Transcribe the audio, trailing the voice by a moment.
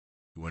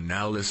You are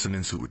now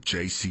listening to a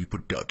JC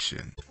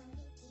production.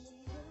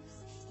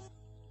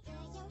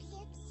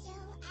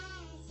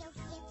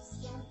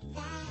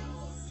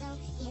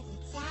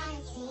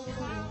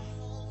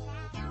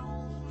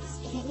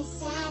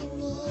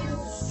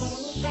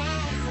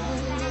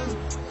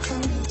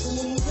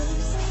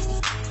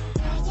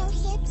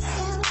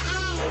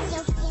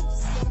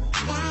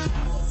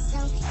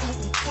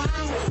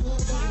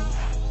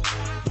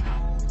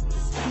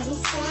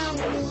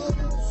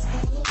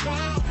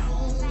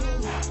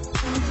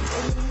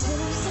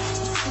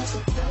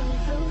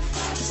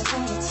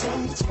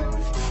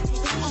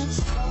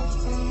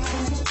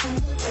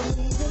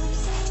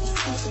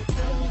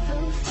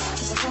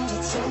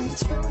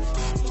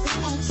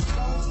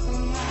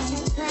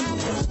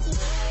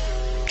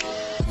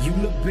 You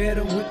look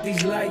better with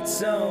these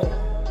lights on.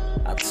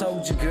 I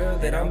told you, girl,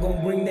 that I'm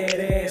gonna bring that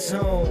ass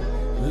home.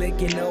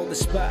 Licking all the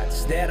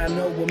spots that I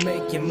know will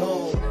make you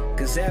moan.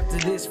 Cause after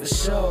this for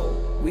sure,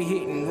 we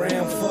hitting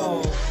round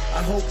 4.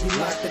 I hope you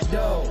lock the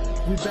door,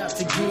 we bout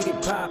to get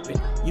it poppin'.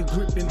 You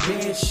gripping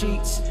bed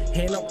sheets,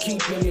 and I'm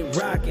keeping it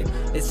rockin'.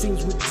 It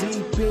seems we're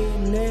deep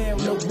in now,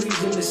 no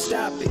reason to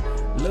stop it.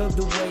 Love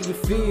the way it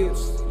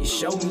feels, you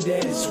show me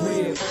that it's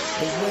real.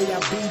 The way I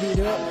beat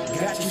it up,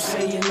 got you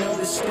saying all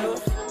this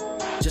stuff.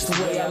 Just the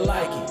way I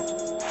like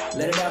it,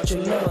 let it out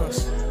your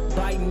lungs.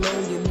 Biting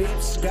on your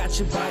lips, got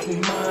you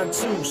biting mine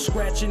too.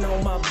 Scratching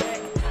on my back,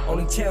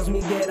 only tells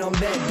me that I'm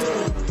that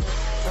dude.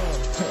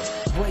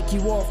 Break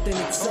you off, then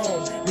it's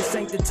on. This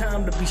ain't the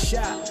time to be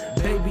shy,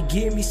 baby,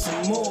 give me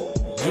some more,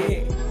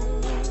 yeah.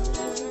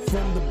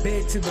 From the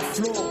bed to the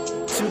floor,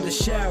 to the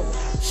shower.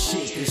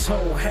 Shit, this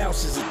whole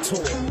house is a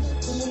tour.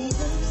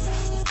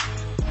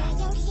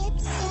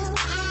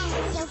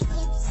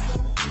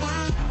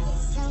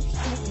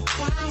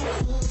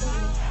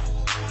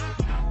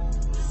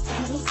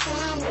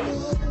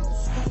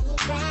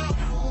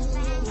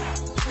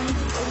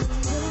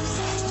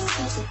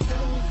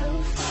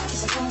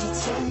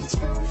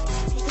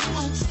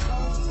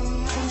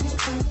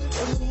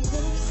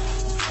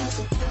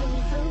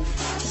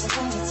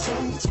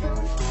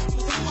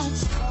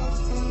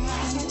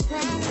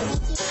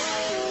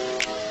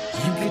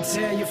 You can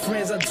tell your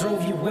friends I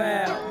drove you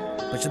out,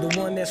 but you're the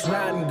one that's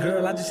riding,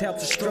 girl, I just have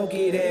to stroke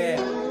it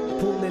out.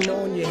 Pulling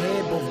on your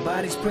head, both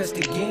bodies pressed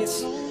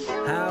against.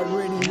 I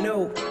already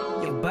know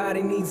your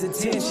body needs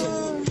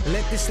attention.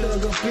 Let this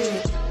slug up in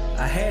it,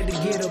 I had to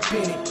get up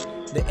in it.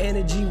 The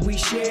energy we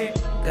share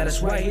got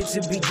us right here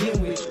to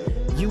begin with.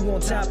 You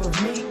on top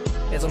of me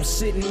as I'm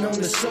sitting on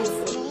the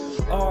sofa.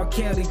 R.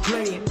 Kelly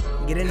playing,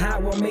 getting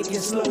hot while making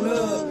slow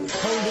love.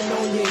 Holding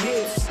on your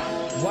hips,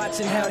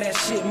 watching how that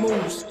shit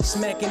moves.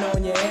 Smacking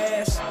on your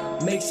ass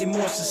makes it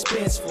more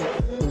suspenseful.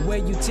 The way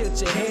you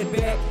tilt your head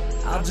back,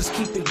 I'll just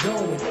keep it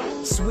going.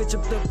 Switch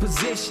up the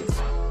positions.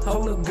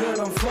 Hold up, girl,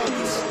 I'm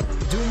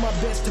focused. Do my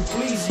best to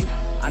please you.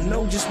 I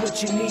know just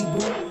what you need,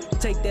 boo.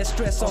 Take that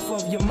stress off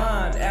of your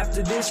mind.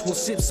 After this, we'll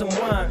sip some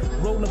wine.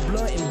 Roll a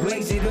blunt and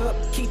blaze it up.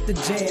 Keep the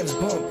jams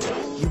bumping.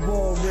 You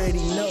already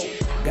know.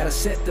 Gotta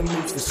set the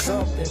mood for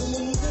something.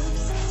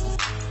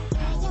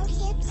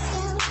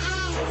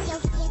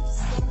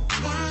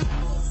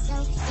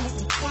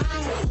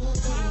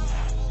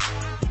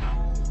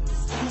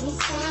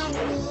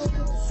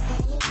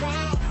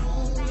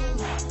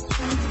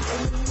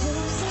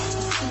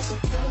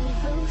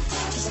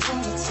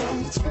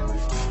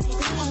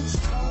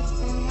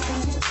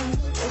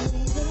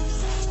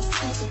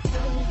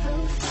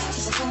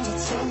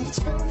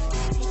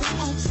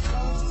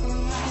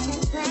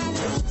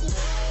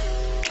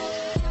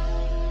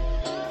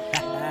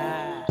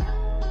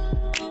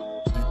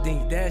 You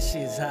think that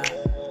shit's hot?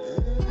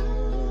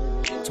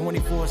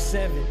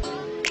 24/7,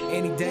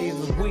 any day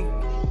of the week.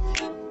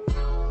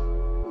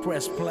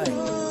 Press play.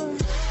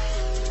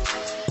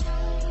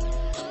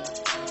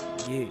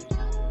 Yeah.